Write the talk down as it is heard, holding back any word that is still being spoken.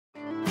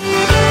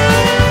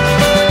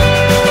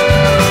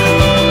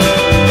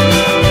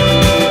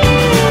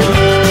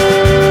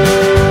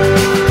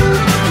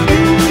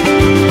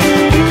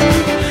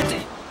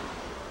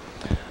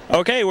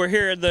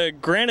the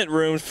Granite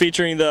Room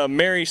featuring the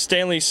Mary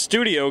Stanley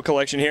Studio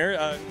collection here,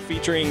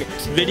 featuring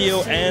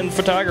video and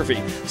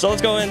photography. So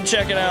let's go ahead and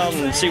check it out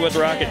and see what's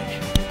rocking.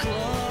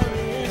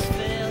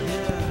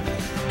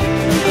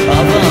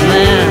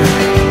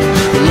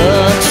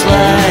 Looks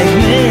like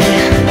me.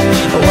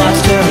 I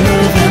watched her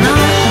moving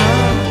on.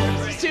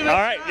 All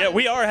right, yeah,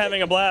 we are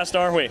having a blast,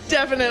 aren't we?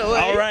 Definitely.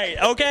 All right,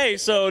 okay,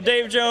 so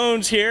Dave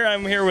Jones here.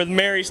 I'm here with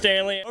Mary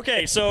Stanley.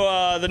 Okay,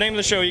 so the name of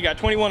the show, you got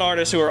 21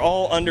 artists who are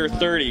all under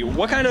 30.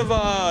 What kind of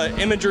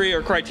imagery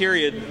or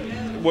criteria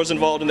was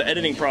involved in the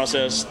editing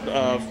process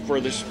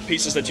for the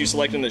pieces that you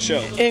select in the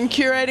show? In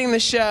curating the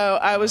show,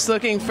 I was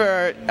looking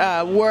for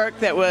work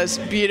that was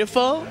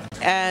beautiful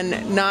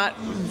and not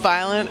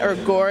violent or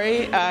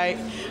gory. I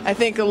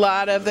think a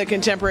lot of the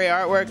contemporary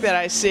artwork that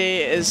I see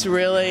is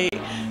really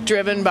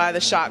driven by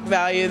the shock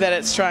value that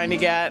it's trying to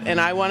get,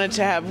 and I wanted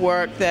to have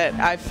work that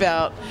I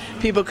felt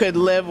people could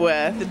live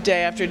with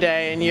day after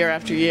day and year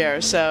after year.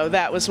 So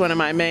that was one of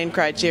my main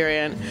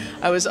criterion.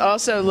 I was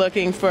also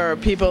looking for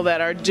people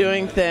that are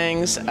doing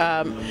things,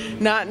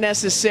 not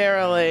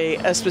necessarily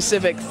a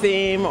specific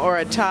theme or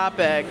a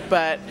topic,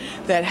 but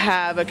that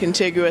have a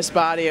contiguous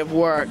body of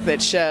work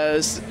that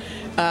shows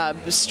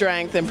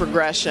strength and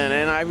progression.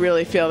 And I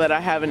really feel that I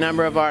have a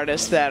number of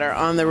artists that are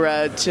on the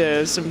road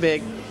to some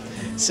big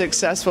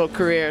successful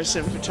careers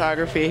in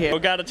photography here.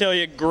 I've got to tell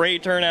you,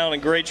 great turnout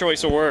and great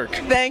choice of work.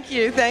 Thank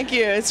you, thank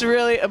you. It's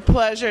really a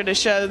pleasure to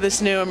show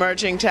this new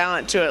emerging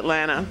talent to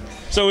Atlanta.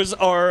 So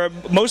are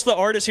most of the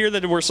artists here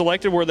that were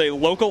selected, were they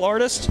local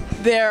artists?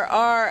 There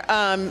are,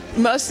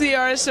 most of the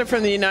artists are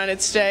from the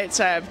United States.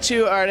 I have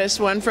 2 artists,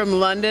 one from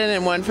London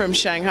and one from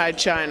Shanghai,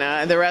 China.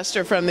 And the rest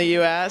are from the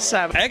U.S.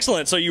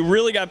 Excellent. So you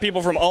really got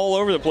people from all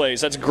over the place.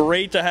 That's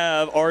great to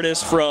have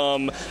artists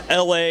from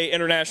L.A.,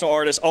 international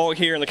artists, all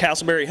here in the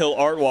Castleberry Hill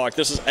Art Walk.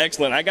 This is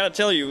excellent. I got to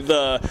tell you,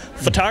 the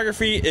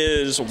photography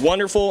is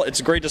wonderful.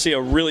 It's great to see a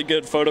really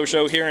good photo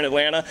show here in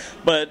Atlanta.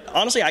 But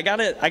honestly, I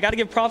gotta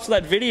give props to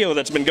that video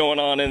that's been going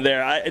on in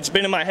there. It's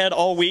been in my head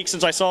all week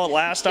since I saw it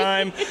last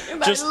time.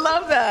 I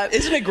love that.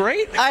 Isn't it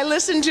great? I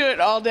listen to it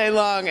all day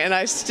long and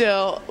I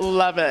still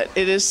love it.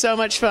 It is so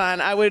much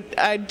fun.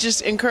 I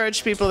just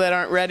encourage people that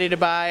aren't ready to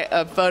buy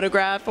a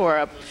photograph or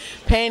a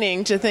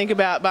painting to think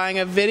about buying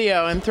a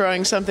video and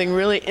throwing something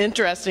really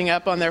interesting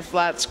up on their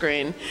flat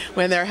screen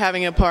when they're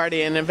having a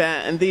party, an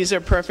event. And these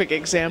are perfect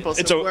examples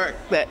of work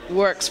that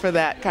works for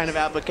that kind of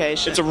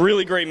application. It's a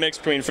really great mix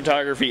between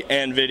photography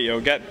and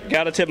video. Got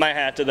to tip my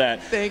hat to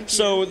that. Thank you.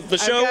 So the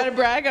show. I've got to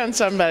brag on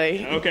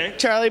somebody. Okay.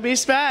 Charlie B.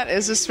 Spat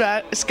is a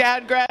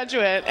SCAD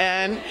graduate,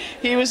 and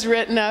he was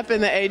written up in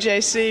the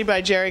AJC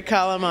by Jerry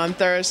Cullum on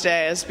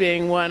Thursday as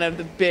being one of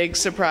the big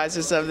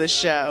surprises of the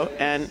show.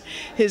 And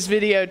his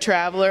video,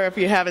 Traveler, if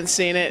you haven't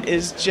seen it,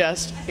 is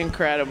just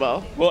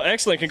incredible. Well,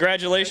 excellent.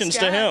 Congratulations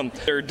to him.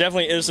 There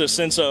definitely is a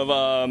sense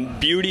of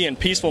beauty and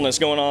peacefulness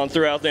going on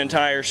throughout the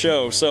entire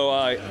show. So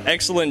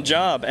excellent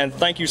job, and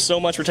thank you so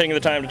much for taking the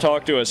time to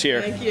talk to us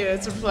here. Thank you.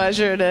 It's a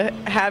pleasure to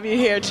have you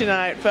here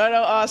tonight.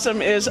 Photo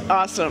Awesome is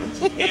awesome.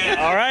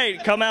 All right,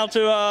 come out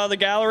to the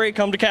gallery,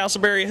 come to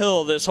Castleberry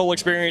Hill. This whole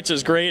experience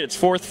is great. It's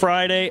 4th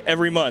Friday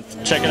every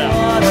month. Check it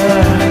out.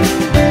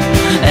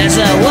 As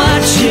I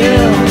watch you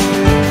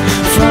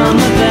from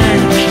the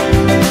bank.